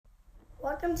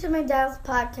Welcome to my dad's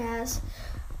podcast,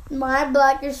 My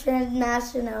Black is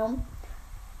Transnational.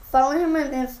 Follow him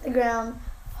on Instagram.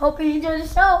 Hope you enjoy the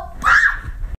show.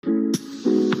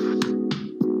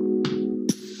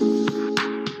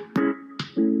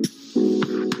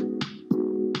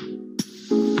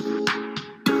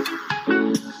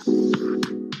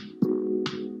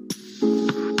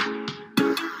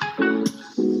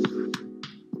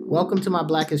 Welcome to My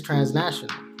Black is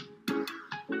Transnational.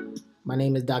 My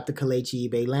name is Dr. Kelechi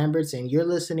Ibe Lamberts, and you're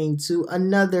listening to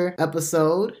another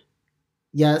episode.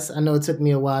 Yes, I know it took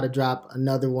me a while to drop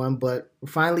another one, but we're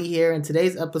finally here. In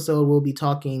today's episode, we'll be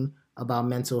talking about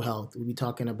mental health. We'll be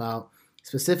talking about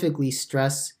specifically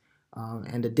stress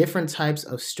and the different types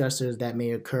of stressors that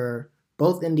may occur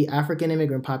both in the African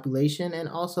immigrant population and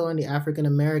also in the African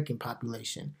American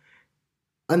population.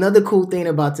 Another cool thing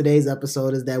about today's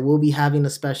episode is that we'll be having a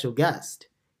special guest.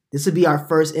 This will be our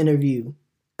first interview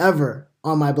ever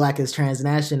on My Black is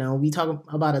Transnational. We talk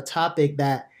about a topic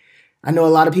that I know a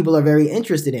lot of people are very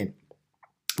interested in.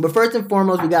 But first and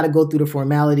foremost, we got to go through the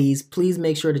formalities. Please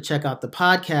make sure to check out the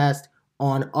podcast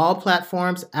on all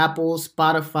platforms: Apple,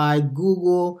 Spotify,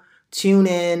 Google,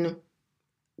 TuneIn.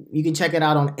 You can check it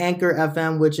out on Anchor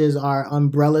FM, which is our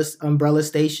umbrella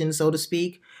station, so to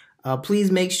speak.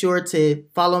 Please make sure to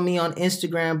follow me on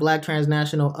Instagram,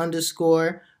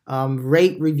 BlackTransnational_.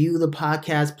 Rate, review the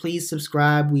podcast. Please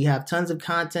subscribe. We have tons of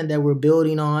content that we're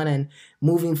building on and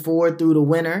moving forward through the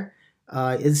winter.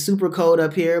 It's super cold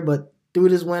up here, but through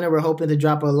this winter, we're hoping to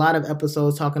drop a lot of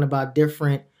episodes talking about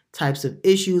different types of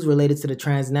issues related to the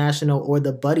transnational or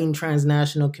the budding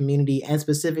transnational community, and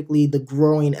specifically the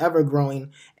growing,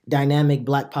 ever-growing, dynamic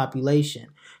Black population.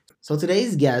 So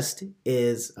today's guest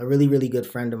is a really, really good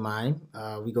friend of mine.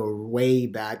 We go way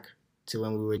back to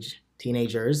when we were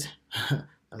teenagers.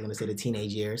 I was going to say the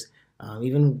teenage years.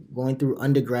 Even going through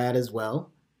undergrad as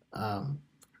well.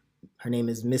 Her name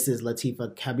is Mrs.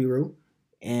 Latifa Kabiru,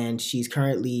 and she's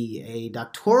currently a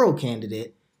doctoral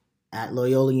candidate at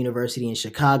Loyola University in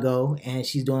Chicago, and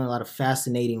she's doing a lot of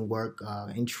fascinating work,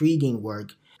 intriguing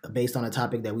work, based on a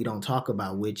topic that we don't talk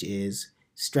about, which is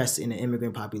stress in the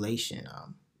immigrant population.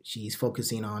 She's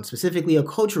focusing on specifically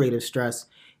acculturative stress,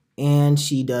 and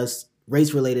she does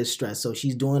race-related stress. So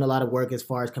she's doing a lot of work as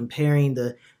far as comparing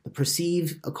the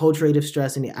perceived acculturative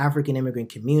stress in the African immigrant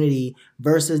community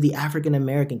versus the African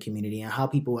American community, and how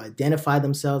people identify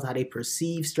themselves, how they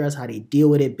perceive stress, how they deal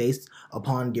with it based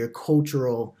upon their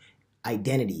cultural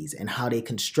identities and how they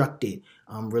construct it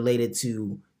related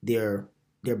to their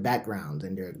backgrounds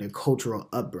and their cultural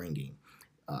upbringing.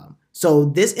 So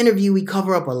this interview, we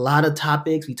cover up a lot of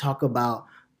topics. We talk about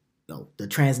the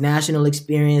transnational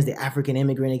experience, the African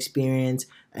immigrant experience,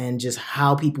 and just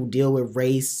how people deal with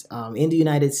race in the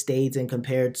United States and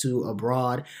compared to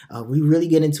abroad. We really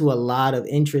get into a lot of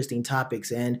interesting topics.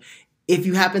 And if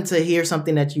you happen to hear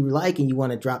something that you like and you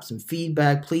want to drop some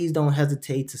feedback, please don't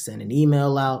hesitate to send an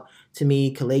email out to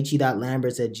me,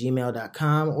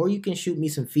 kelechi.lamberts@gmail.com, or you can shoot me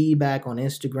some feedback on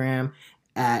Instagram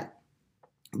at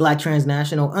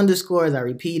BlackTransnational_, as I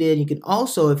repeated. You can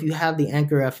also, if you have the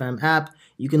Anchor FM app,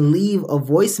 you can leave a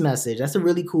voice message. That's a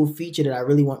really cool feature that I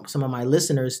really want some of my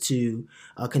listeners to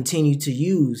continue to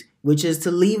use, which is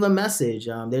to leave a message.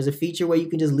 There's a feature where you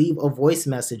can just leave a voice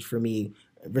message for me,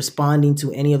 responding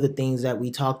to any of the things that we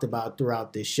talked about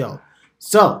throughout this show.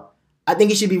 So I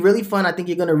think it should be really fun. I think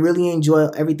you're going to really enjoy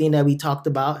everything that we talked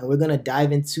about, and we're going to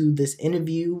dive into this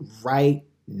interview right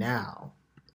now.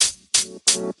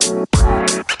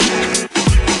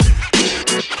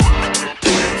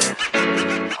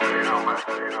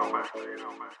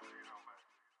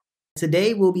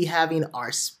 Today we'll be having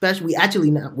our special, we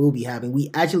actually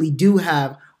do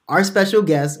have our special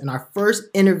guest in our first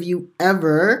interview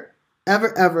ever,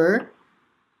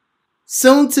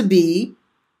 soon to be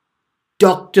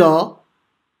Dr.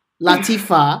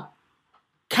 Latifa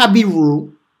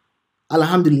Kabiru.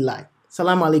 Alhamdulillah.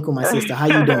 Salaam alaikum, my sister. How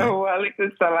you doing?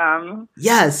 Walaikum salam.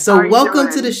 Yes. So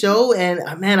welcome to the show. And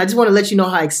man, I just want to let you know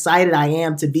how excited I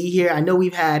am to be here. I know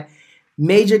we've had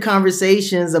major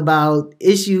conversations about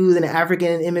issues in the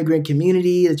African immigrant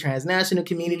community, the transnational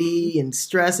community, and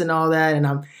stress and all that. And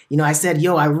I said,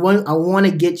 I want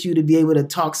to get you to be able to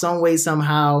talk some way,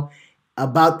 somehow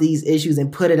about these issues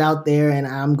and put it out there. And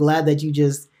I'm glad that you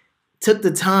just took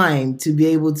the time to be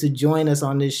able to join us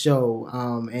on this show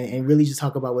and really just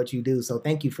talk about what you do. So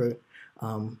thank you for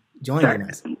joining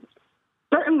us.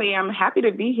 Certainly. I'm happy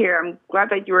to be here. I'm glad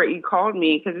that you called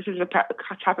me, because this is a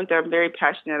topic that I'm very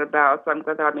passionate about. So I'm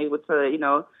glad that I'm able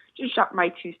to, just drop my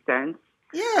 2 cents.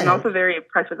 Yeah. I'm also very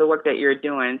impressed with the work that you're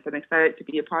doing. So I'm excited to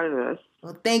be a part of this.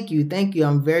 Well, thank you.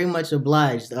 I'm very much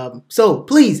obliged. So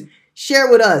please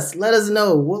share with us. Let us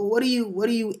know what are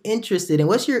you interested in?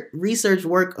 What's your research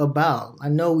work about? I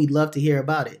know we'd love to hear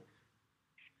about it.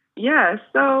 Yeah,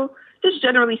 so just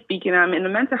generally speaking, I'm in the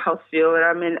mental health field.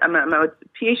 I'm a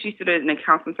PhD student in the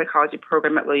counseling psychology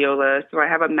program at Loyola. So I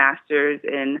have a master's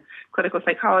in clinical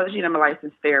psychology, and I'm a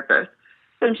licensed therapist.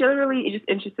 So I'm generally just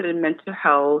interested in mental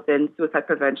health and suicide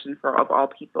prevention of all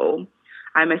people.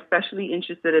 I'm especially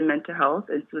interested in mental health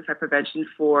and suicide prevention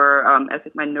for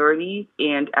ethnic minorities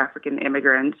and African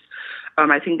immigrants.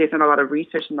 I think there's not a lot of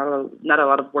research, not a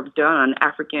lot of work done on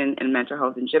African and mental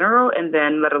health in general, and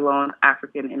then let alone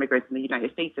African immigrants in the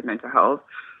United States and mental health.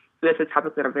 So that's a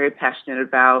topic that I'm very passionate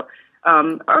about.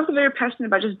 I'm also very passionate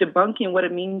about just debunking what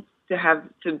it means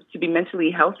to be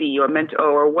mentally healthy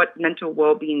or what mental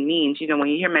well-being means. You know, when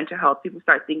you hear mental health, people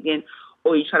start thinking,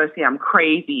 or you try to say I'm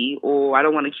crazy, or I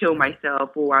don't want to kill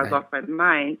myself, or I lost my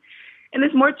mind. And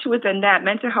there's more to it than that.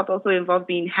 Mental health also involves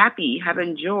being happy,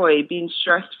 having joy, being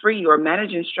stress-free, or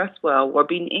managing stress well, or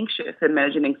being anxious and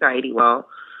managing anxiety well.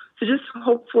 So just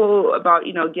hopeful about,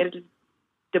 getting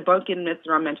debunking myths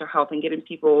around mental health and getting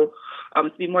people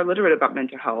to be more literate about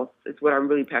mental health is what I'm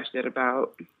really passionate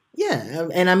about. Yeah,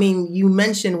 and I mean, you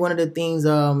mentioned one of the things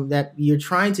that you're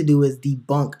trying to do is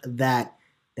debunk that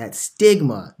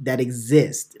stigma that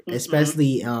exists,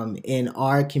 especially in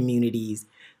our communities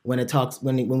when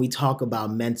we talk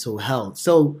about mental health.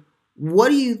 So, how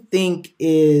do you think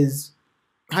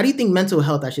mental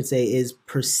health, I should say, is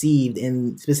perceived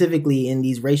specifically in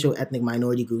these racial ethnic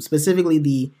minority groups, specifically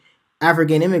the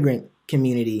African immigrant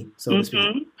community, so to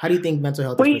speak? How do you think mental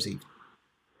health is perceived?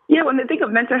 Yeah, when they think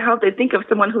of mental health, they think of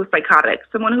someone who's psychotic,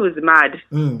 someone who is mad.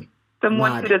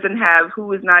 Someone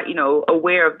who is not,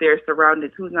 aware of their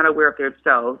surroundings, who's not aware of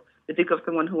themselves. They think of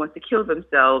someone who wants to kill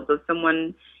themselves, or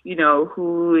someone,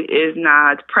 who is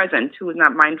not present, who is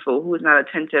not mindful, who is not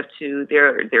attentive to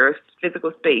their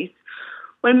physical space.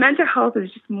 When mental health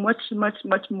is just much, much,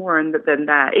 much more than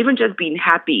that. Even just being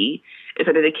happy is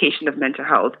an indication of mental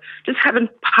health. Just having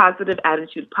positive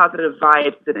attitude, positive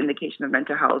vibes is an indication of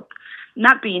mental health.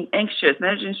 Not being anxious,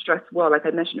 managing stress well, like I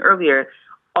mentioned earlier,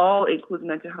 all includes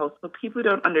mental health. So people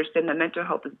don't understand that mental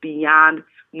health is beyond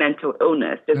mental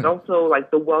illness. There's also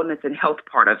like the wellness and health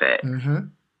part of it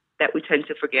that we tend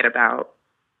to forget about.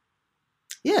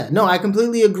 Yeah, no, I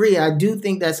completely agree. I do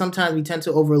think that sometimes we tend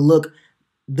to overlook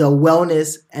the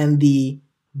wellness and the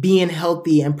being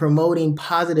healthy and promoting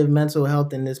positive mental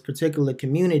health in this particular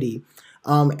community.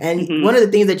 One of the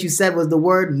things that you said was the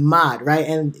word mod, right?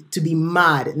 And to be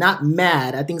mod, not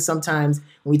mad. I think sometimes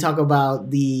when we talk about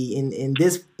in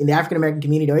the African American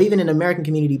community, or even in the American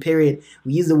community, period,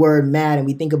 we use the word mad and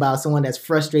we think about someone that's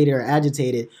frustrated or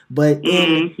agitated. But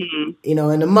in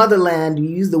the motherland, we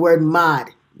use the word mod.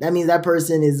 That means that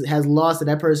person has lost it.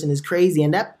 That person is crazy,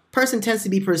 and that person tends to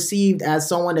be perceived as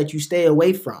someone that you stay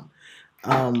away from.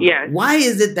 Why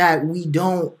is it that we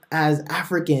don't, as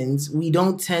Africans, we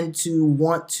don't tend to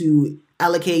want to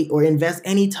allocate or invest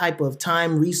any type of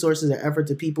time, resources, or effort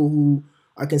to people who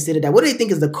are considered that? What do they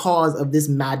think is the cause of this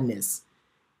madness?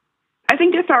 I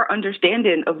think it's our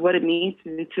understanding of what it means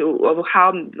of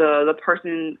how the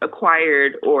person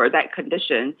acquired or that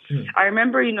condition. I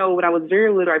remember, when I was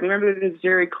very little, I remember this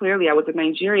very clearly. I was in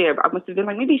Nigeria. I must have been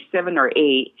like maybe 7 or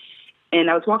 8. And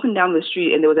I was walking down the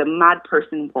street, and there was a mad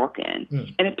person walking.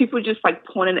 And if people just like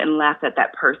pointed and laughed at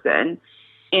that person.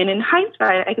 And in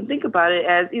hindsight, I can think about it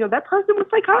as, that person was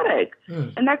psychotic.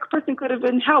 And that person could have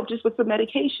been helped just with some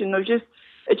medication or just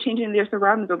a change in their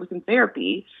surroundings or with some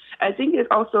therapy. I think it's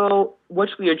also what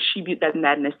we attribute that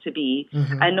madness to be.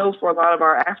 I know for a lot of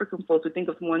our African folks, we think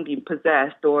of someone being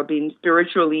possessed or being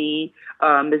spiritually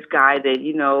misguided.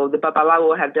 The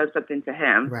Babalawo have done something to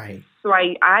him. Right. So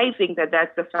I think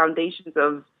that's the foundations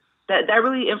of that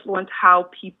really influence how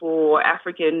people,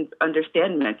 Africans,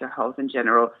 understand mental health in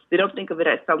general. They don't think of it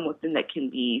as something that can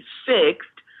be fixed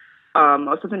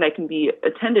or something that can be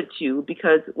attended to,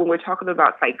 because when we're talking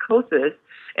about psychosis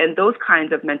and those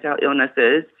kinds of mental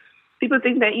illnesses, people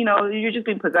think that, you're just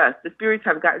being possessed. The spirits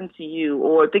have gotten to you,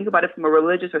 or think about it from a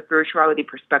religious or spirituality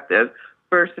perspective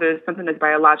versus something that's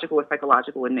biological or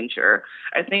psychological in nature.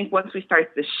 I think once we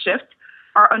start to shift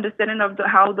our understanding of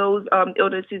how those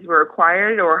illnesses were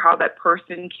acquired or how that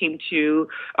person came to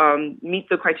meet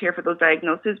the criteria for those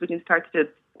diagnoses, we can start to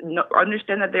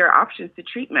understand that there are options to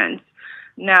treatment.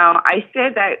 Now, I say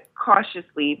that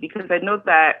cautiously because I know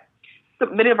that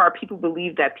many of our people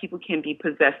believe that people can be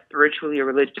possessed spiritually or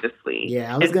religiously.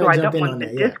 Yeah, I was going to jump in on that.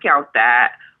 I don't want to discount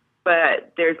that,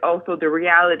 but there's also the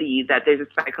reality that there's a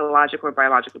psychological or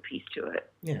biological piece to it.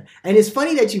 Yeah, and it's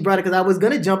funny that you brought it because I was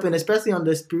going to jump in, especially on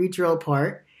the spiritual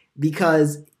part.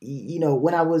 because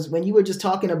when you were just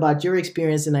talking about your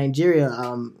experience in Nigeria,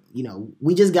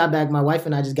 we just got back. My wife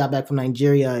and I just got back from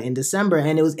Nigeria in December,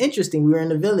 and it was interesting. We were in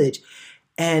the village,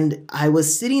 and I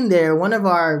was sitting there. One of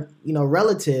our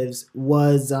relatives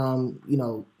was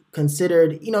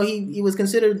considered he was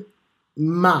considered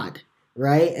mad.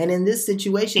 Right. And in this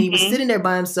situation, he was sitting there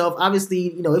by himself. Obviously,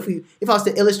 if I was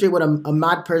to illustrate what a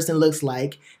mad person looks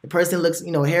like, the person looks,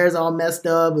 hair is all messed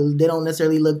up. They don't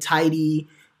necessarily look tidy.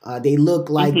 They look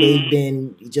like they've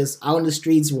been just out in the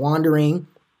streets wandering.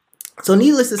 So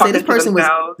needless to say, this person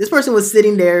was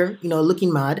sitting there,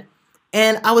 looking mad.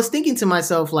 And I was thinking to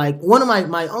myself, like, one of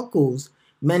my uncles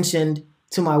mentioned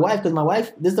to my wife, because my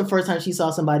wife, this is the first time she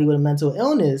saw somebody with a mental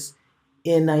illness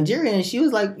in Nigeria, and she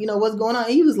was like, what's going on?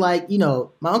 And he was like,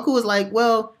 my uncle was like,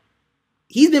 well,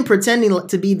 he's been pretending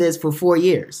to be this for 4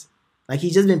 years. Like,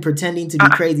 he's just been pretending to be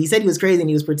crazy. He said he was crazy, and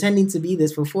he was pretending to be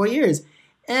this for 4 years.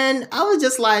 And I was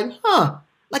just like, huh.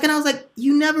 Like, and I was like,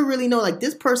 you never really know. Like,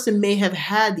 this person may have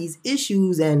had these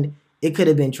issues, and it could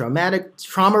have been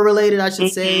trauma related, I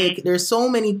should say. There's so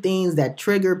many things that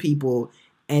trigger people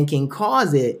and can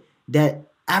cause it that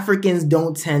Africans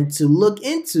don't tend to look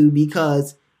into,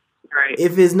 because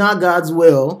if it's not God's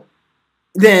will,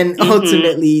 then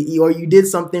ultimately, or you did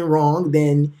something wrong,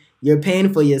 then you're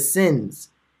paying for your sins.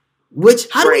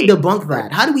 How do we debunk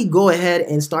that? How do we go ahead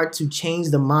and start to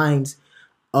change the minds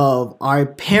of our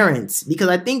parents? Because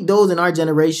I think those in our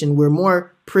generation, we're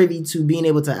more privy to being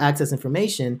able to access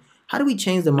information. How do we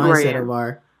change the mindset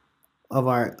of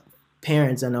our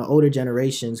parents and our older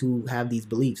generations who have these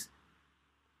beliefs?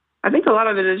 I think a lot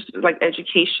of it is like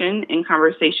education and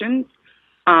conversations.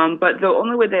 But the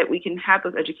only way that we can have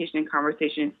those education and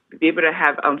conversations is to be able to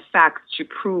have facts to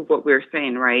prove what we're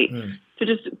saying, right? So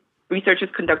just researchers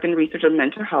conducting research on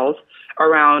mental health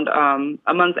around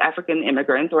amongst African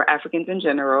immigrants or Africans in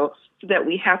general, so that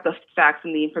we have the facts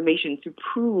and the information to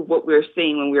prove what we're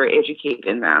saying when we're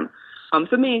educating them.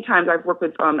 So many times I've worked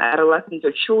with adolescents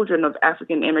or children of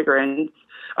African immigrants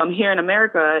here in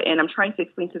America, and I'm trying to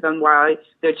explain to them why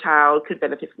their child could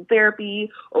benefit from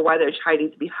therapy or why their child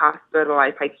needs to be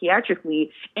hospitalized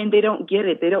psychiatrically, and they don't get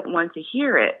it. They don't want to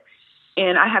hear it.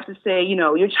 And I have to say,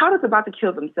 your child is about to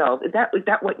kill themselves. Is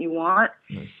that what you want?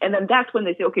 And then that's when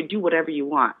they say, okay, do whatever you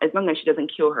want, as long as she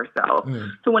doesn't kill herself.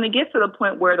 So when it gets to the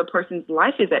point where the person's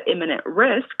life is at imminent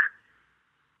risk,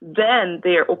 then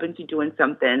they are open to doing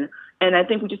something. And I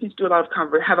think we just need to do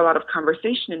have a lot of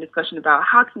conversation and discussion about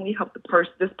how can we help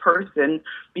this person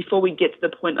before we get to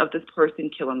the point of this person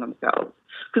killing themselves.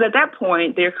 Because at that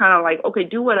point, they're kind of like, okay,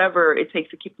 do whatever it takes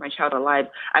to keep my child alive.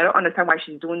 I don't understand why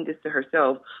she's doing this to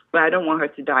herself, but I don't want her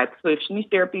to die. So if she needs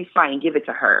therapy, fine, give it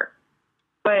to her.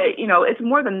 But, it's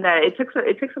more than that. It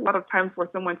takes a lot of time for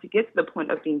someone to get to the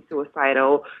point of being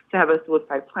suicidal, to have a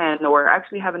suicide plan, or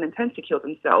actually have an intent to kill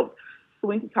themselves. So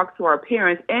we need to talk to our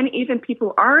parents and even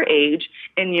people our age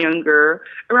and younger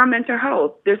around mental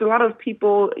health. There's a lot of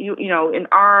people,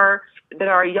 that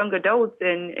are young adults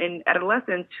and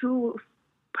adolescents who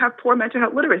have poor mental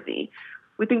health literacy.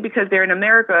 We think because they're in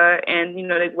America and,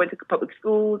 they went to public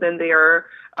schools and they are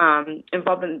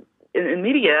involved in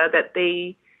media that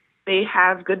they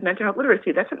have good mental health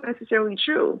literacy. That's not necessarily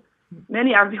true.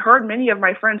 I've heard many of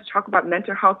my friends talk about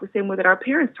mental health the same way that our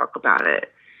parents talk about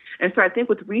it. And so I think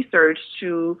with research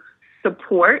to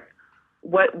support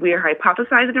what we're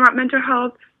hypothesizing about mental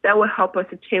health, that will help us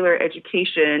to tailor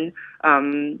education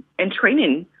and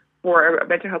training for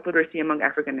mental health literacy among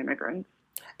African immigrants.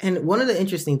 And one of the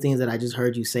interesting things that I just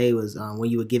heard you say was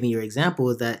when you were giving your example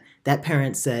is that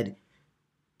parent said,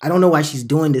 I don't know why she's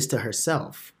doing this to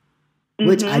herself,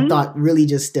 which I thought really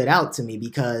just stood out to me,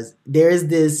 because there is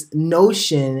this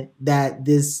notion that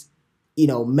this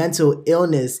mental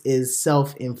illness is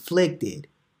self-inflicted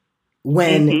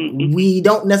when we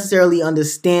don't necessarily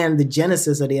understand the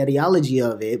genesis or the etiology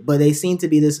of it, but they seem to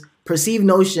be this perceived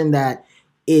notion that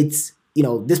it's,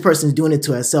 this person's doing it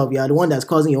to herself. You're the one that's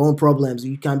causing your own problems.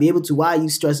 You can't be able to, why are you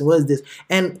stressing? What is this?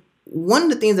 And one of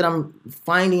the things that I'm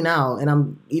finding out, and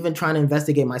I'm even trying to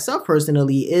investigate myself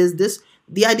personally, is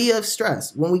the idea of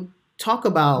stress. When we talk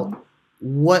about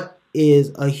what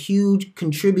is a huge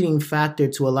contributing factor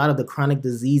to a lot of the chronic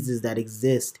diseases that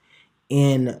exist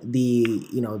in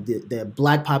the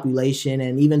Black population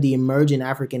and even the emerging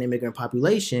African immigrant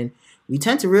population, we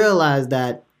tend to realize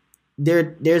that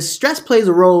there's stress plays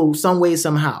a role some way,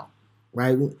 somehow,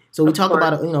 right? So we talk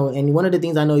about, and one of the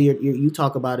things I know you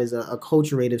talk about is a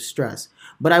acculturative stress.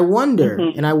 But I wonder,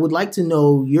 and I would like to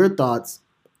know your thoughts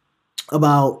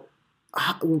about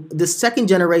the second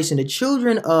generation, the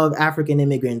children of African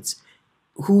immigrants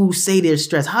who say they're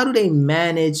stressed, how do they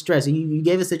manage stress? You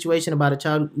gave a situation about a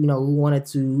child,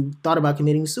 who thought about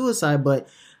committing suicide, but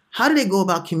how do they go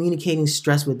about communicating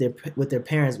stress with their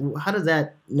parents? How does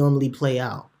that normally play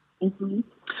out? Mm-hmm.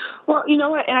 Well, you know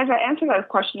what? And as I answer that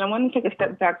question, I want to take a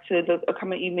step back to a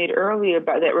comment you made earlier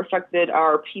about that reflected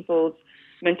our people's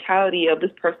mentality of this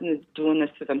person is doing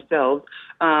this to themselves.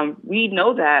 We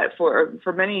know that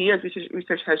for many years,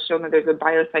 research has shown that there's a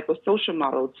biopsychosocial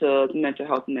model to mental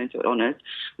health and mental illness,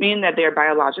 meaning that there are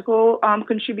biological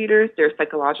contributors, there are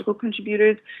psychological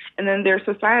contributors, and then there are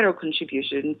societal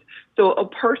contributions. So a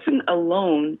person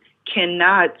alone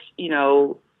cannot,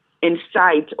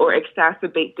 incite or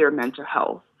exacerbate their mental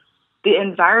health. The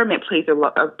environment plays a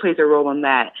role in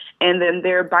that, and then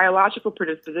their biological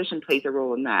predisposition plays a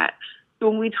role in that. So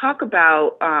when we talk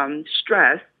about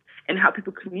stress and how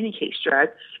people communicate stress,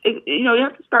 you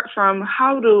have to start from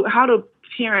how do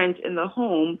parents in the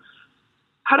home,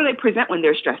 how do they present when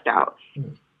they're stressed out?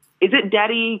 Mm. Is it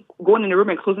daddy going in the room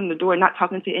and closing the door and not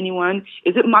talking to anyone?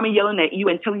 Is it mommy yelling at you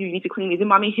and telling you need to clean? Is it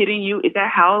mommy hitting you? Is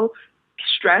that how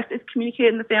stress is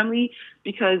communicated in the family?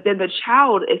 Because then the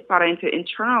child is starting to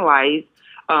internalize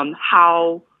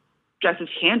how stress is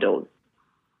handled.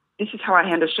 This is how I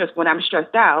handle stress. When I'm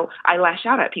stressed out, I lash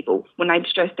out at people. When I'm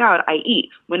stressed out, I eat.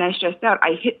 When I'm stressed out,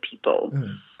 I hit people.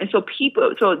 Mm. And so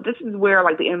this is where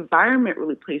the environment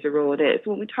really plays a role in it. So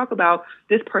when we talk about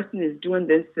this person is doing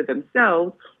this to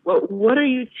themselves, what are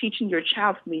you teaching your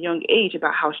child from a young age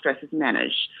about how stress is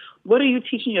managed? What are you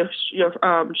teaching your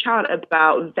child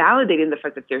about validating the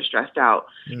fact that they're stressed out?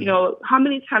 Mm. How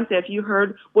many times have you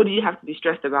heard, what do you have to be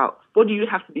stressed about? What do you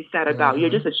have to be sad about? Mm-hmm.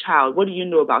 You're just a child. What do you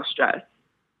know about stress?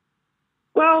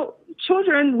 Well,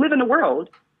 children live in the world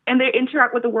and they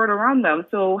interact with the world around them.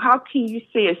 So how can you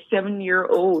say a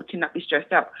 7-year-old cannot be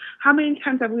stressed out? How many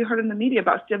times have we heard in the media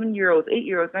about 7-year-olds,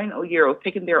 8-year-olds, 9-year-olds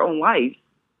taking their own lives?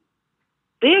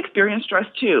 They experience stress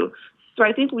too. So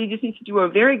I think we just need to do a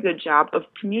very good job of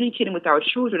communicating with our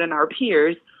children and our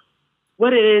peers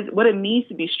what it means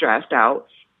to be stressed out,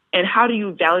 and how do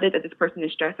you validate that this person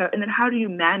is stressed out, and then how do you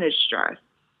manage stress?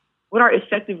 What are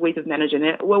effective ways of managing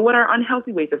it? Well, what are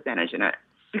unhealthy ways of managing it?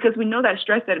 Because we know that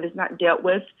stress that is not dealt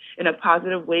with in a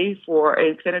positive way for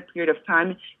an extended period of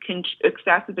time can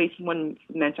exacerbate someone's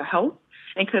mental health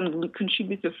and can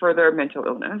contribute to further mental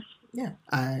illness. Yeah.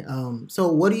 So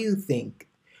what do you think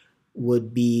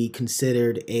would be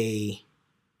considered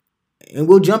and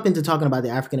we'll jump into talking about the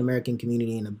African American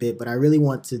community in a bit, but I really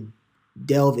want to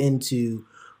delve into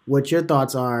what your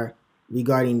thoughts are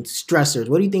regarding stressors.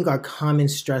 What do you think are common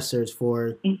stressors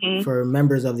for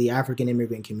members of the African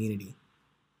immigrant community?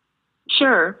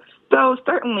 Sure. So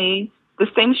certainly the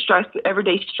same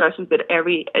everyday stresses that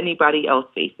anybody else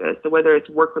faces. So whether it's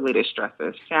work-related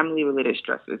stressors, family-related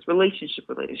stressors,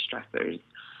 relationship-related stressors,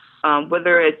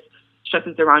 whether it's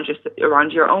stresses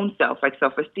around your own self, like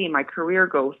self-esteem, like career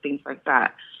goals, things like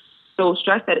that. So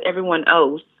stress that everyone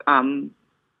else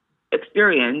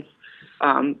experience,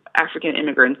 African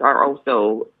immigrants are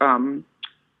also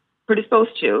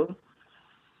predisposed to.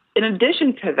 In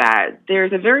addition to that,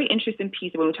 there's a very interesting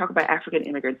piece when we talk about African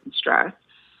immigrants and stress.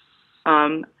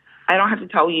 I don't have to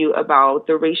tell you about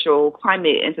the racial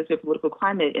climate and socio-political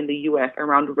climate in the U.S.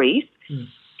 around race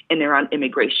and around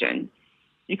immigration.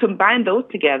 You combine those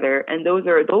together, and those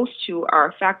two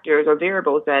are factors or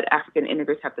variables that African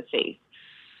immigrants have to face.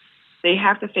 They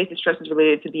have to face the stresses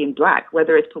related to being Black,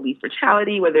 whether it's police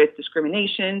brutality, whether it's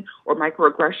discrimination or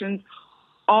microaggressions.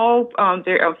 All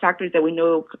there are factors that we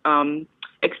know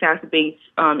exacerbates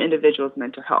individuals'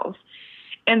 mental health.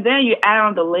 And then you add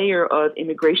on the layer of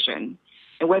immigration,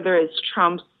 and whether it's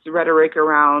Trump's rhetoric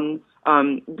around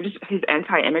his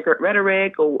anti-immigrant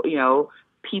rhetoric, or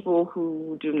people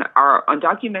who are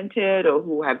undocumented or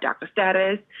who have DACA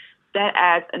status, that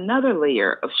adds another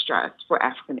layer of stress for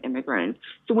African immigrants.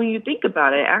 So when you think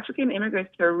about it, African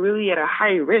immigrants are really at a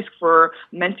high risk for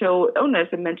mental illness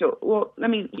and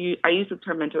I use the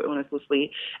term mental illness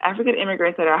loosely. African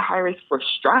immigrants are at a high risk for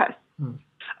stress,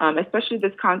 especially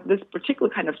this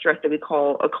particular kind of stress that we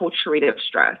call acculturative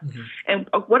stress. Mm-hmm. And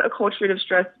what acculturative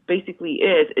stress basically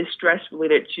is stress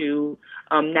related to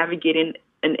navigating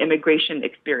an immigration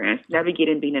experience,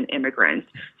 navigating being an immigrant.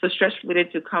 So stress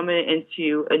related to coming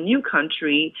into a new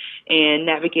country and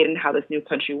navigating how this new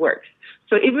country works.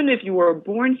 So even if you were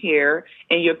born here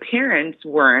and your parents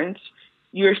weren't,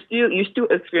 you still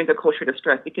experience a culture of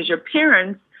stress because your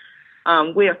parents'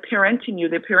 way of parenting you,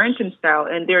 their parenting style,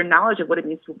 and their knowledge of what it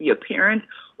means to be a parent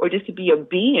or just to be a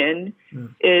being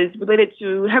is related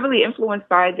to, heavily influenced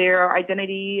by their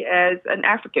identity as an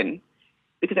African.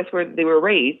 because that's where they were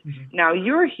raised. Mm-hmm. Now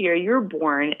you're here, you were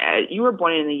born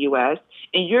in the U.S.,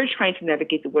 and you're trying to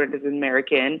navigate the world as an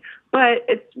American, but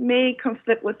it may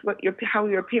conflict with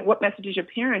what messages your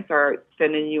parents are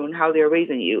sending you and how they're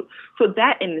raising you. So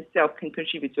that in itself can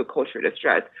contribute to a culture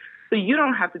distress. So you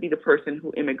don't have to be the person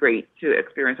who immigrates to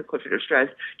experience a culture distress.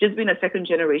 Just being a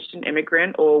second-generation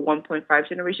immigrant or 1.5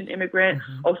 generation immigrant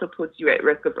also puts you at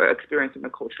risk of experiencing a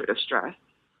culture distress.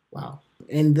 Wow.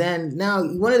 And then now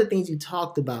one of the things you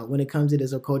talked about when it comes to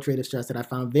this acculturated stress that I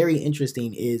found very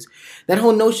interesting is that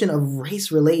whole notion of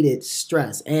race-related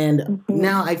stress. And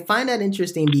now I find that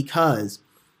interesting because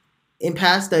in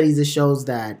past studies, it shows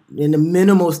that in the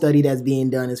minimal study that's being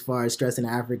done as far as stress in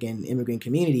the African immigrant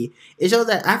community, it shows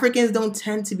that Africans don't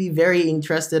tend to be very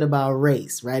interested about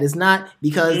race, right? It's not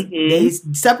because they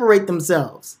separate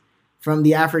themselves from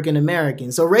the African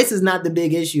Americans. So race is not the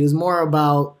big issue. It's more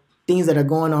about things that are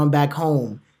going on back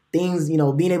home, things,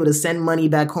 being able to send money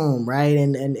back home, right?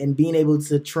 And being able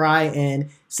to try and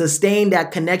sustain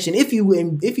that connection. If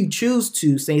you choose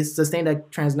to sustain that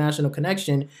transnational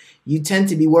connection, you tend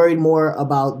to be worried more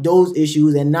about those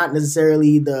issues and not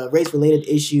necessarily the race-related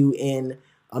issue in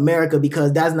America,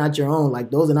 because that's not your own.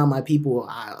 Like, those are not my people.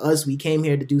 We came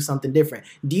here to do something different.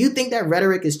 Do you think that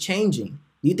rhetoric is changing?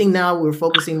 Do you think now we're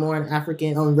focusing more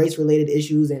on race-related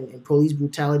issues and police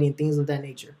brutality and things of that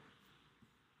nature?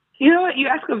 You know what? You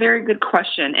ask a very good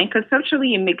question, and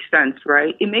conceptually, it makes sense,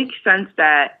 right? It makes sense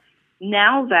that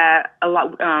now that a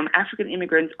lot African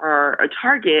immigrants are a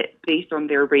target based on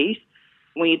their race.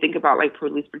 When you think about like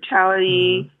police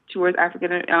brutality towards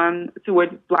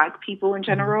towards Black people in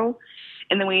general,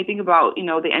 and then when you think about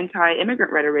the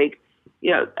anti-immigrant rhetoric,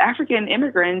 African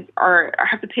immigrants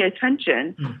have to pay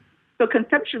attention. So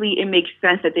conceptually, it makes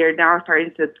sense that they're now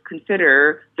starting to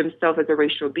consider themselves as a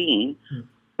racial being.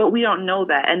 But we don't know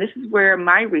that. And this is where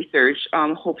my research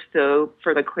hopes to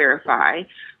further clarify.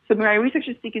 So my research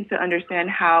is seeking to understand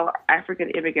how African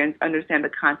immigrants understand the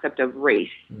concept of race.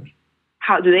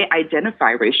 How do they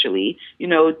identify racially?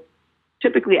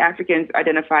 Typically Africans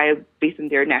identify based on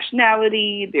their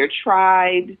nationality, their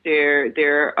tribes,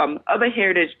 their other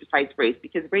heritage besides race,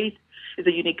 because race is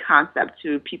a unique concept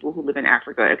to people who live in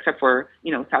Africa, except for,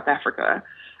 South Africa.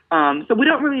 So we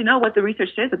don't really know what the research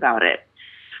says about it.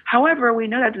 However, we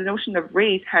know that the notion of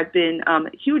race has been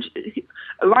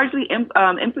largely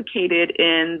implicated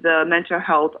in the mental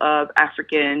health of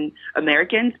African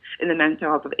Americans, in the mental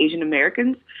health of Asian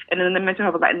Americans, and in the mental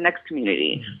health of the Latinx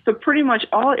community. So pretty much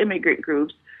all immigrant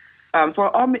groups,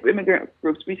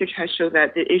 research has shown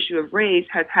that the issue of race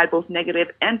has had both negative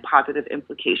and positive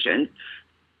implications.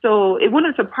 So it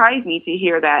wouldn't surprise me to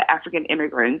hear that African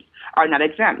immigrants are not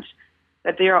exempt,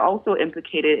 that they are also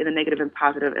implicated in the negative and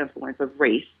positive influence of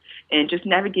race and just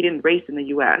navigating race in the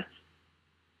U.S.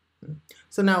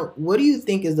 So now, what do you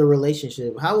think is the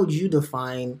relationship? How would you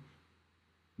define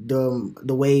the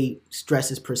way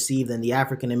stress is perceived in the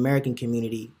African American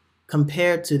community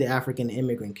compared to the African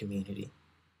immigrant community?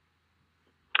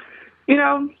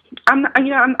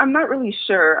 I'm not really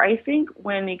sure. I think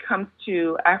when it comes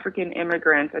to African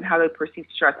immigrants and how they perceive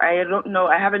stress, I don't know.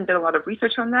 I haven't done a lot of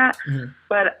research on that,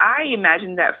 but I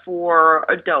imagine that for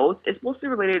adults, it's mostly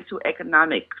related to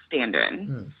economic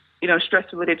standing.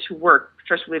 Stress related to work,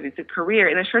 stress related to career,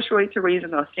 and stress related to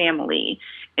raising a family,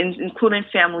 including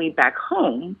family back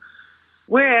home.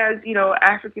 Whereas,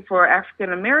 for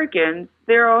African Americans,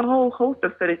 there are a whole host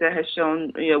of studies that has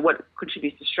shown, what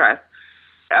contributes to stress.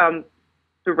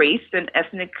 The race and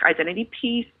ethnic identity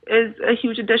piece is a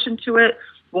huge addition to it.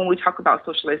 When we talk about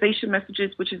socialization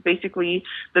messages, which is basically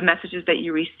the messages that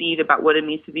you receive about what it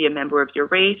means to be a member of your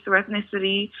race or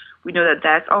ethnicity, we know that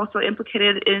that's also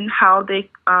implicated in how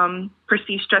they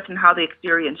perceive stress and how they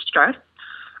experience stress.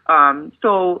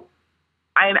 So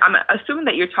I'm assuming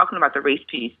that you're talking about the race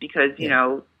piece because,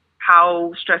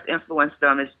 how stress influenced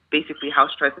them is basically how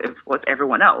stress influenced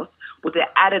everyone else with the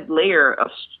added layer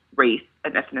of race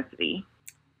and ethnicity.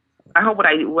 I hope what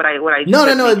I No.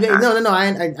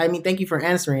 I mean, thank you for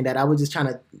answering that. I was just trying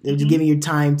to just giving you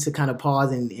time to kind of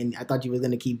pause, and I thought you were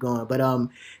going to keep going. But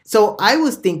so I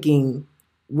was thinking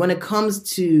when it comes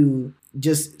to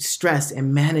just stress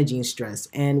and managing stress,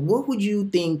 and what would you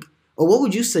think, or what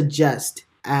would you suggest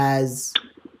as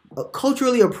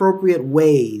culturally appropriate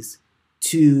ways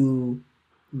to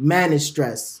manage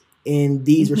stress in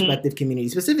these respective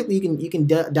communities? Specifically, you can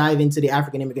dive into the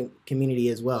African immigrant community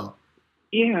as well.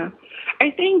 Yeah.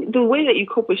 I think the way that you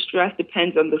cope with stress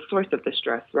depends on the source of the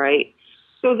stress, right?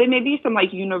 So there may be some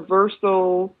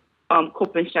universal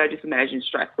coping strategies for managing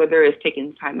stress, whether it's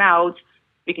taking time out,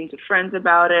 speaking to friends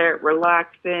about it,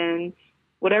 relaxing,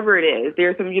 whatever it is. There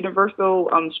are some universal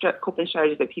coping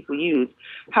strategies that people use.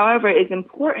 However, it's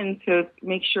important to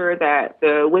make sure that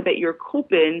the way that you're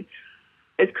coping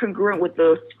is congruent with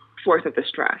the source of the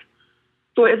stress.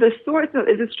 So if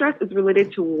the stress is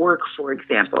related to work, for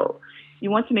example,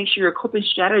 you want to make sure your coping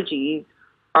strategies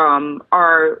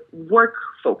are work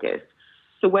focused.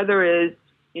 So whether it's,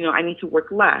 I need to work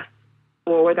less,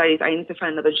 or whether it's I need to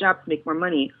find another job to make more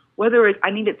money, whether it's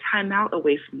I need a time out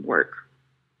away from work.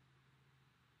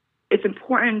 It's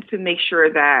important to make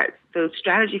sure that the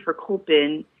strategy for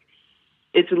coping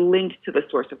is linked to the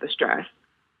source of the stress.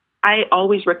 I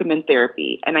always recommend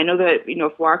therapy. And I know that,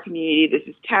 for our community, this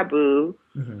is taboo,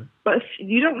 but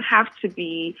you don't have to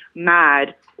be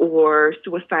mad or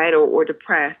suicidal or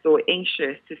depressed or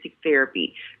anxious to seek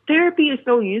therapy. Therapy is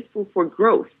so useful for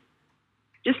growth.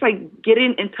 Just like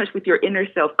getting in touch with your inner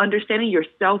self, understanding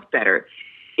yourself better.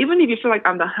 Even if you feel like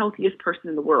I'm the healthiest person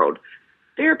in the world,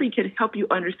 therapy can help you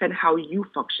understand how you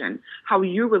function, how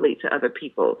you relate to other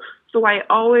people. So I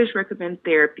always recommend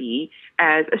therapy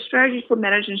as a strategy for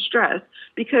managing stress,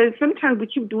 because sometimes we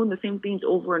keep doing the same things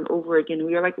over and over again.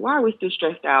 We are like, why are we still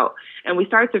stressed out? And we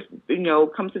start to,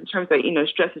 come to the terms that,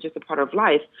 stress is just a part of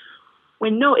life.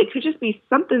 When no, it could just be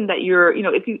something that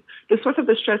the source of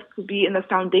the stress could be in the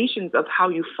foundations of how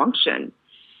you function.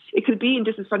 It could be in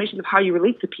just the foundations of how you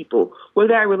relate to people,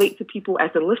 whether I relate to people as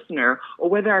a listener or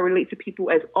whether I relate to people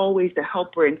as always the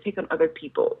helper and take on other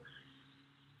people.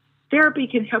 Therapy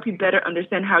can help you better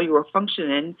understand how you are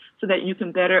functioning so that you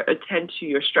can better attend to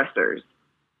your stressors.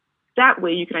 That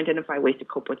way you can identify ways to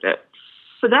cope with it.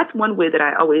 So that's one way that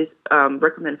I always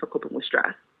recommend for coping with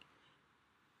stress.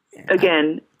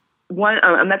 Again, one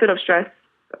method of stress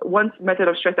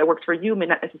that works for you may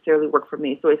not necessarily work for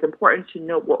me. So it's important to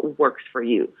know what works for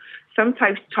you.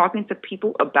 Sometimes talking to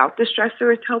people about the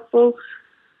stressor is helpful.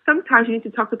 Sometimes you need to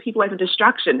talk to people as a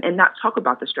distraction and not talk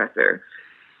about the stressor.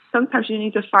 Sometimes you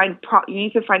need to find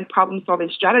problem-solving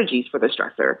strategies for the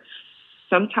stressor.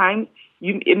 Sometimes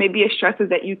it may be a stressor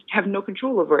that you have no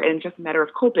control over, and it's just a matter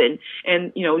of coping.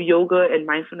 And yoga and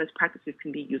mindfulness practices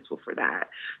can be useful for that.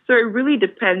 So it really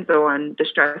depends on the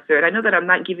stressor. And I know that I'm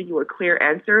not giving you a clear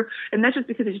answer, and that's just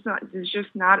because it's just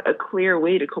not a clear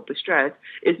way to cope with stress.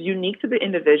 It's unique to the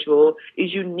individual,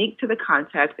 is unique to the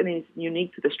context, and it's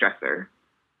unique to the stressor.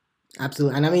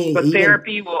 Absolutely. And I mean, but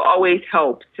therapy will always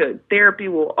help. Therapy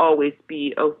will always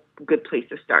be a good place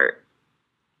to start.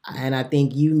 And I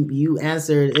think you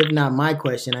answered, if not my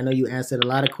question, I know you answered a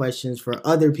lot of questions for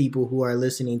other people who are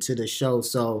listening to the show.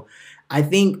 So I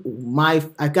think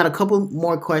I've got a couple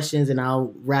more questions and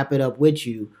I'll wrap it up with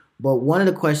you. But one of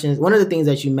the things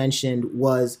that you mentioned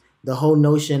was the whole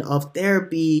notion of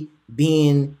therapy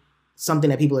being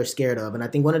something that people are scared of. And I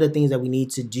think one of the things that we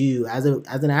need to do as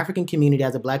an African community,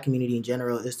 as a Black community in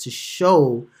general, is to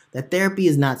show that therapy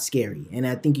is not scary. And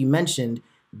I think you mentioned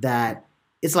that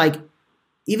it's like,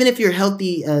 even if you're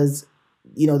healthy as,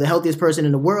 the healthiest person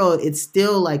in the world, it's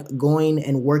still like going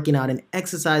and working out and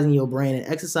exercising your brain and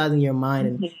exercising your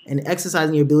mind and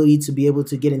exercising your ability to be able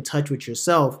to get in touch with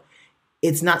yourself.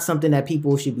 It's not something that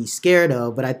people should be scared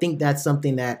of. But I think that's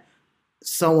something that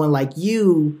someone like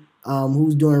you,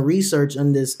 who's doing research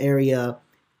on this area,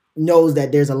 knows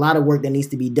that there's a lot of work that needs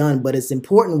to be done, but it's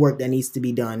important work that needs to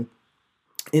be done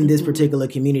in this particular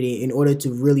community in order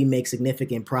to really make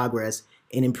significant progress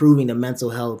in improving the mental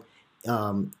health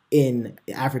in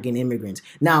African immigrants.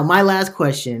 Now, my last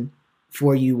question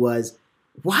for you was,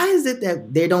 why is it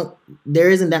that there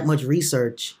isn't that much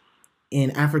research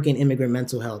in African immigrant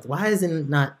mental health? Why is it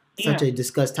not such a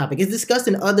discussed topic? It's discussed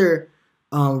in other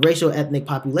racial ethnic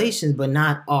populations, but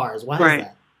not ours. Why is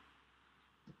that?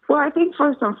 Well, I think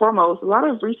first and foremost, a lot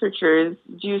of researchers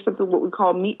do something what we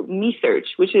call me-search,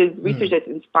 which is research that's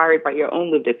inspired by your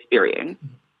own lived experience.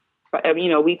 But,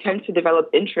 we tend to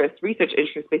develop research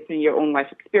interest based on your own life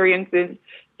experiences,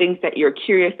 things that you're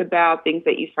curious about, things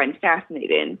that you find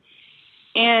fascinating.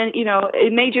 And,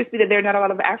 it may just be that there are not a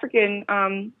lot of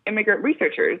African immigrant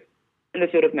researchers in the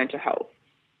field of mental health.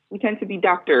 We tend to be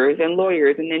doctors and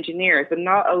lawyers and engineers, and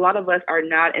not a lot of us are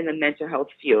not in the mental health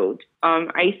field.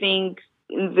 I think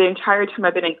the entire time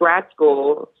I've been in grad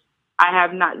school,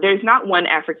 there's not one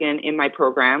African in my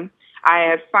program. I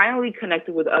have finally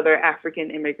connected with other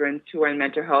African immigrants who are in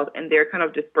mental health, and they're kind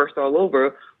of dispersed all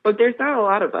over, but there's not a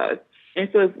lot of us. And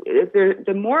so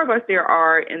the more of us there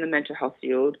are in the mental health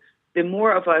field, the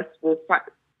more of us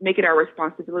make it our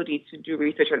responsibility to do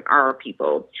research on our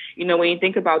people. You know, when you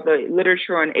think about the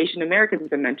literature on Asian Americans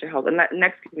and mental health and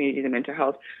Latinx communities and mental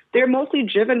health, they're mostly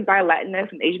driven by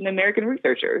Latinx and Asian American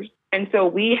researchers. And so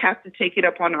we have to take it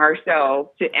upon ourselves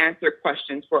to answer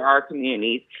questions for our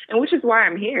communities, and which is why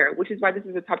I'm here, which is why this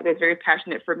is a topic that's very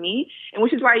passionate for me, and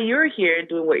which is why you're here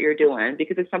doing what you're doing,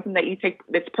 because it's something that you take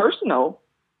that's personal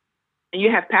and you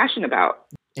have passion about.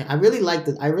 Yeah, I really like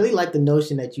the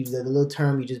notion that the little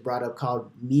term you just brought up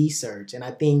called me search. And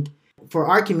I think for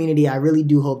our community, I really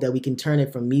do hope that we can turn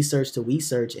it from me search to we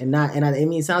search, I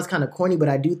mean, it sounds kind of corny, but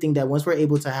I do think that once we're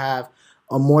able to have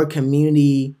a more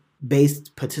community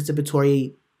based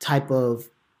participatory type of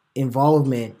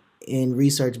involvement in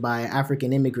research by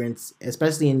African immigrants,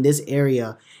 especially in this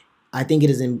area, I think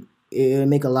it'll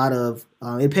make it'll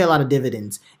pay a lot of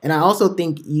dividends. And I also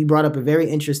think you brought up a very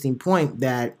interesting point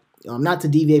that, not to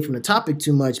deviate from the topic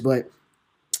too much, but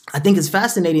I think it's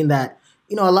fascinating that,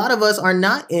 a lot of us are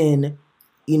not in,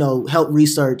 health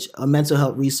research, mental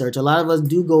health research. A lot of us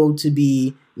do go to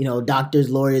be, doctors,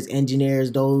 lawyers,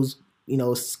 engineers, those,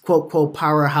 quote, quote,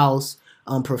 powerhouse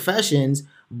professions.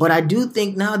 But I do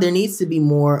think now there needs to be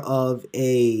more of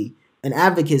an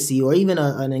advocacy or even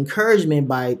an encouragement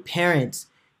by parents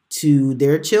to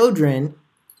their children,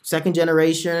 second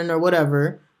generation or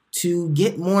whatever, to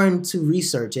get more into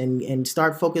research and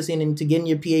start focusing into getting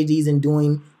your PhDs and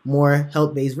doing more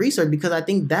health-based research, because I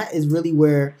think that is really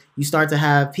where you start to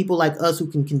have people like us who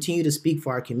can continue to speak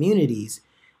for our communities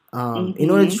in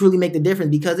order to truly make the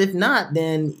difference. Because if not,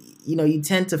 then, you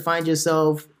tend to find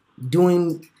yourself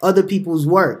doing other people's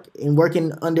work and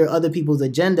working under other people's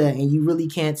agenda, and you really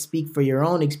can't speak for your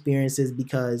own experiences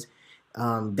because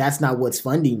that's not what's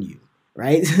funding you.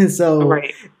 Right. So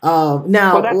right. Now,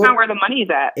 well, that's not where the money is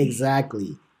at.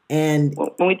 Exactly. And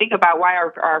when we think about why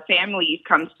our families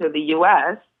come to the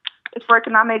U.S., it's for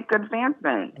economic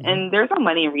advancement. Mm-hmm. And there's no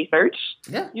money in research.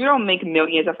 Yeah. You don't make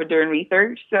millions off of doing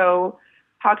research. So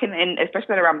how can, and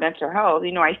especially around mental health,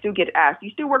 I still get asked,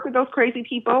 you still work with those crazy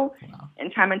people? Wow.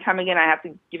 And time again, I have to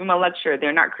give them a lecture.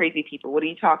 They're not crazy people. What are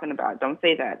you talking about? Don't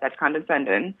say that. That's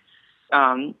condescending.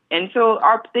 And so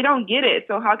they don't get it.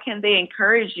 So how can they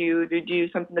encourage you to do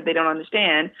something that they don't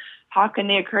understand? How can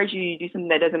they encourage you to do something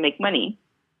that doesn't make money?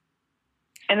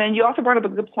 And then you also brought up a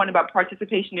good point about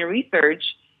participation in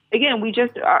research. Again, we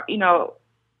just,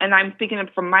 and I'm speaking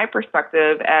from my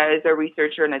perspective as a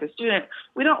researcher and as a student,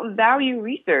 we don't value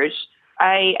research.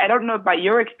 I don't know about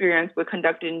your experience with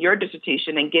conducting your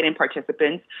dissertation and getting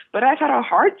participants, but I've had a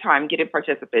hard time getting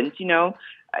participants.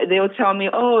 They'll tell me,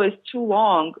 oh, it's too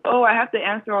long. Oh, I have to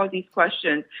answer all these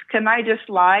questions. Can I just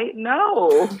lie?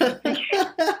 No,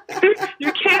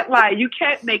 you can't lie. You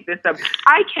can't make this up.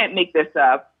 I can't make this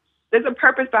up. There's a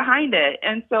purpose behind it.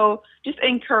 And so just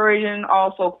encouraging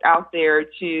all folks out there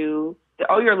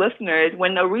all your listeners,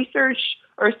 when a research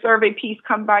or survey piece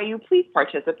come by you, please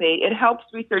participate. It helps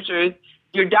researchers,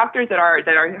 your doctors that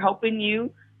are helping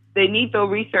you. They need the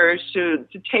research to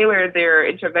tailor their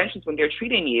interventions when they're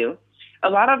treating you. A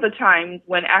lot of the times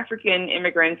when African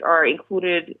immigrants are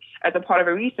included as a part of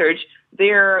a research,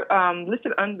 they're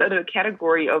listed under the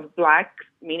category of Black,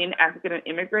 meaning African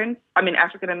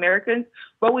Americans.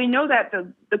 But we know that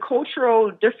the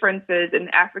cultural differences in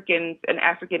Africans and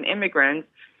African immigrants,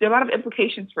 there are a lot of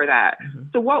implications for that. Mm-hmm.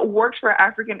 So what works for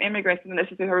African immigrants doesn't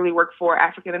necessarily work for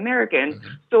African Americans.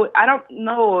 Mm-hmm. So I don't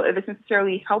know if it's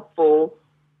necessarily helpful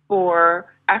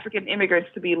for African immigrants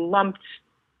to be lumped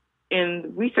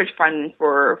in research funding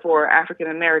for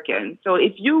African Americans. So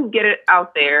if you get it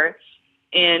out there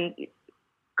and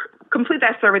complete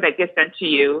that survey that gets sent to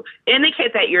you,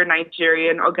 indicate that you're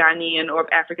Nigerian or Ghanaian or of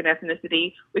African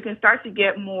ethnicity, we can start to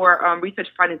get more research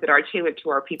findings that are tailored to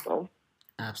our people.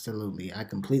 Absolutely. I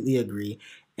completely agree.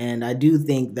 And I do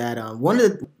think that one of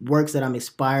the works that I'm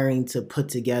aspiring to put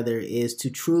together is to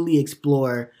truly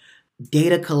explore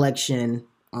data collection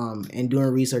and doing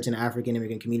research in the African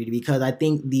immigrant community, because I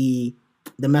think the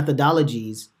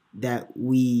methodologies that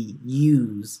we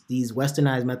use, these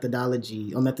westernized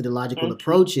methodology or methodological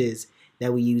approaches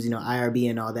that we use, IRB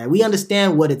and all that, we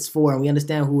understand what it's for and we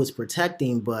understand who it's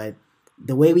protecting, but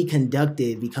the way we conduct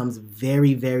it becomes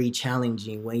very, very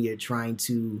challenging when you're trying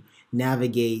to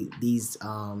navigate these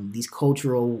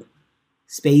cultural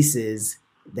spaces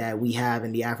that we have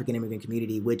in the African immigrant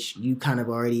community, which you kind of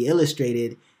already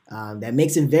illustrated. That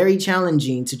makes it very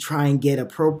challenging to try and get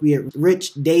appropriate,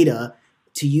 rich data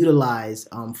to utilize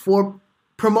for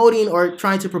promoting or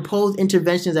trying to propose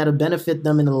interventions that'll benefit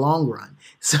them in the long run.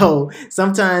 So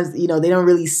sometimes, they don't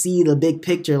really see the big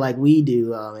picture like we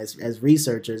do as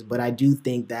researchers. But I do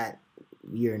think that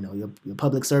your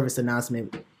public service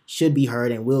announcement should be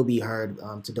heard and will be heard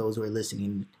to those who are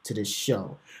listening to this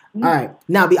show. All right.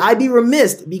 Now, I'd be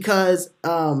remiss because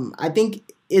I think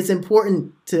it's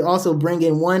important to also bring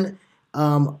in one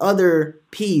other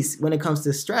piece when it comes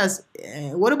to stress.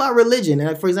 What about religion?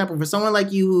 And for example, for someone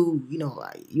like you who,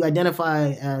 you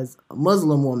identify as a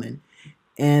Muslim woman,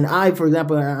 and I, for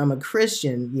example, I'm a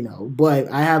Christian, but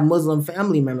I have Muslim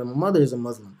family members. My mother is a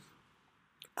Muslim.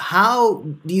 How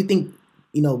do you think,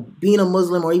 being a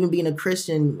Muslim or even being a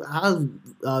Christian, how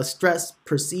stress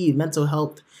perceived, mental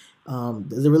health,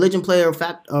 does the religion play a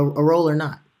role or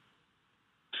not?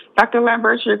 Dr.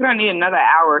 Lambert, you're going to need another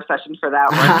hour session for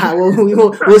that one.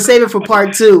 We'll save it for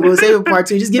part two.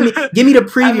 Just give me the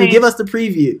preview. Give us the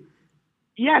preview.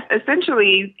 Yes,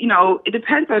 essentially, it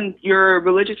depends on your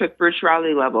religious or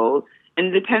spirituality level, and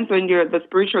it depends on the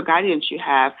spiritual guidance you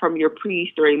have from your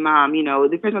priest or imam.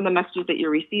 It depends on the messages that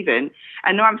you're receiving.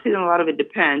 I know I'm saying a lot of it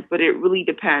depends, but it really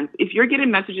depends. If you're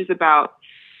getting messages about,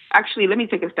 actually, let me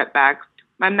take a step back.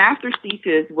 My master's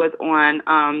thesis was on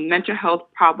mental health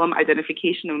problem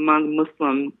identification among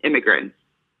Muslim immigrants.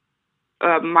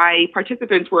 My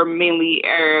participants were mainly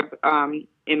Arab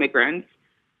immigrants,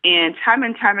 and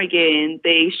time again,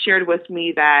 they shared with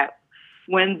me that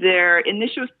when their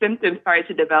initial symptoms started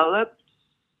to develop,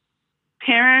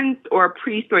 parents or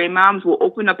priests or imams will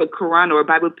open up a Quran or a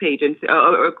Bible page and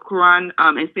or a Quran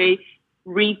and say,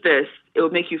 "Read this; it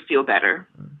will make you feel better."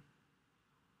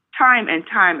 Time and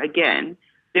time again,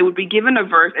 they would be given a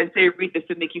verse and say, "Read this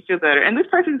to make you feel better." And this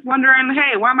person's wondering,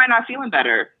 "Hey, why am I not feeling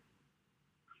better?"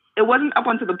 It wasn't up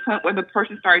until the point where the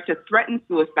person started to threaten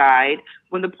suicide,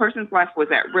 when the person's life was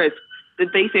at risk, that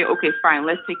they say, "Okay, fine,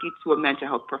 let's take you to a mental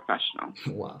health professional."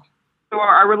 Wow. So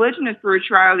our religion and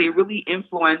spirituality really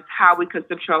influence how we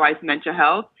conceptualize mental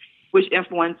health, which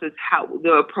influences how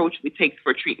the approach we take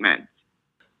for treatment.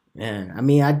 Man,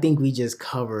 I think we just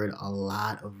covered a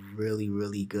lot of really,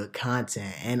 really good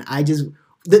content. And I just...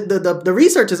 The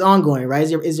research is ongoing, right?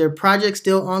 Is your project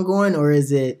still ongoing, or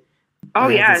is it? Oh,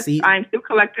 yes. I'm still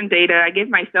collecting data. I gave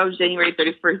myself January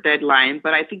 31st deadline,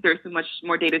 but I think there's so much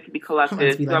more data to be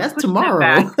collected. So that's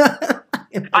tomorrow.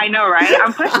 I know, right?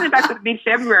 I'm pushing it back to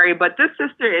mid-February, but this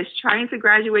sister is trying to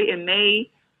graduate in May.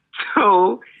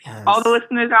 So all the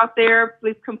listeners out there,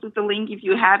 please complete the link if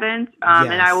you haven't.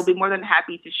 And I will be more than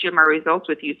happy to share my results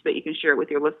with you so that you can share it with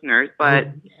your listeners. But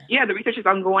the research is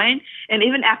ongoing. And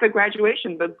even after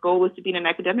graduation, the goal is to be in an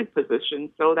academic position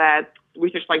so that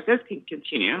research like this can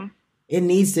continue. It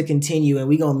needs to continue, and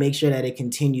we're going to make sure that it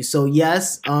continues. So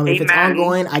yes, if it's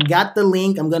ongoing, I got the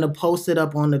link. I'm going to post it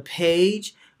up on the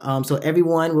page. So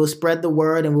everyone will spread the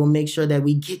word, and we'll make sure that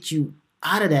we get you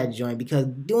out of that joint, because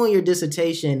doing your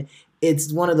dissertation,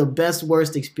 it's one of the best,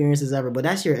 worst experiences ever. But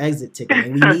that's your exit ticket,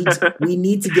 and we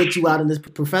need to get you out in this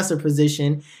professor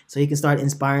position so you can start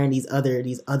inspiring these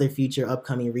other future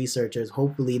upcoming researchers.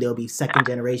 Hopefully, they'll be second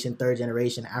generation, third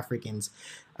generation Africans.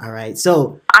 All right,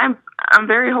 so I'm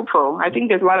very hopeful. I think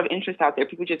there's a lot of interest out there.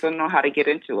 People just don't know how to get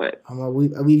into it.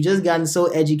 We've just gotten so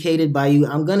educated by you.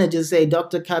 I'm gonna just say,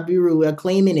 Dr. Kabiru, we're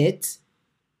claiming it.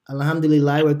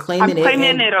 Alhamdulillah, we're claiming it.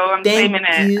 I'm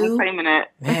claiming it.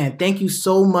 Man, thank you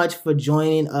so much for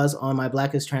joining us on My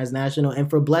Black is Transnational and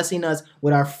for blessing us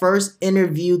with our first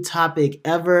interview topic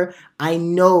ever. I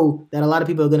know that a lot of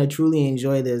people are going to truly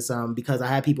enjoy this because I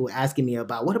had people asking me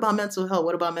about, what about mental health?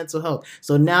 What about mental health?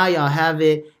 So now y'all have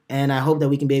it, and I hope that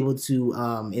we can be able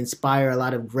to inspire a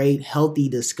lot of great, healthy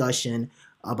discussion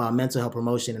about mental health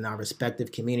promotion in our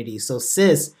respective communities. So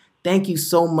sis, thank you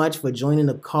so much for joining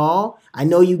the call. I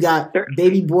know you got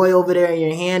baby boy over there in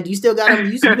your hand. You still got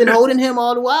him? You've been holding him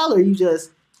all the while, or you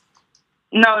just...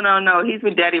 No. He's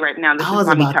with daddy right now. This I was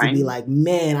is about time. To be like,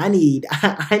 man, I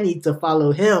need to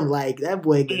follow him. Like, that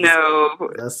boy gets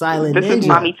a silent ninja. This is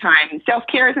mommy time.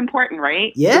 Self-care is important,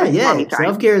 right? Yeah.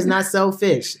 Self-care is not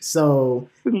selfish. So,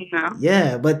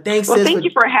 yeah. But thanks, sis. Well, thank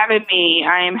you for having me.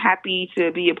 I am happy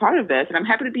to be a part of this, and I'm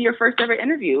happy to be your first ever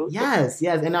interview. Yes.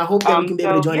 And I hope that we can be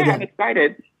able to join again. I'm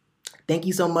excited. Thank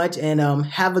you so much, and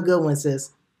have a good one,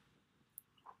 sis.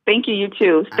 Thank you, you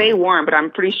too. Stay warm, but I'm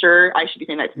pretty sure I should be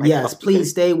saying that to myself. Yes, please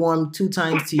stay warm 2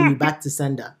 times to you. Back to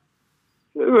sender.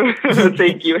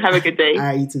 Thank you. Have a good day. All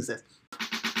right, you too, sis.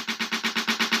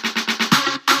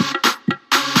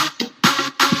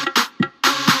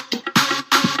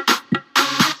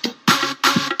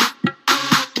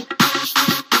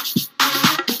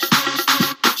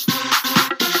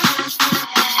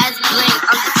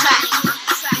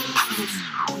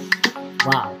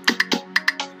 Wow.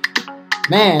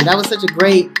 Man, that was such a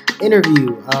great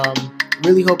interview.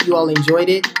 Really hope you all enjoyed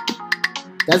it.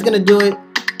 That's going to do it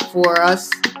for us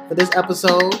for this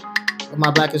episode of My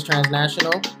Black is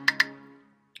Transnational.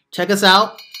 Check us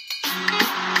out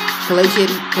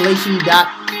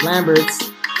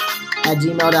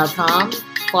Kalechi.lamberts@gmail.com.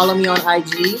 Follow me on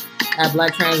IG at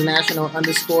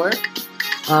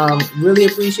blacktransnational_. Really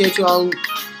appreciate you all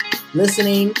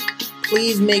listening.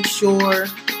 Please make sure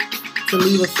to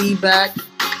leave a feedback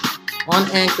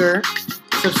on Anchor,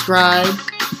 subscribe,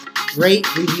 rate,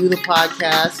 review the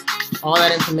podcast. All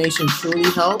that information truly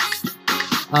helps.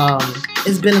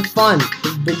 It's been fun.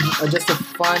 It's been just a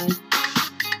fun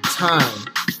time.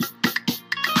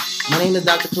 My name is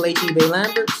Dr. Kalechi Ibe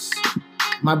Lamberts.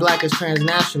 My Black is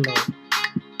transnational.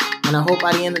 And I hope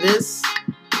by the end of this,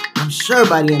 I'm sure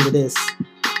by the end of this,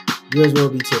 yours will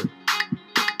be too.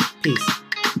 Peace.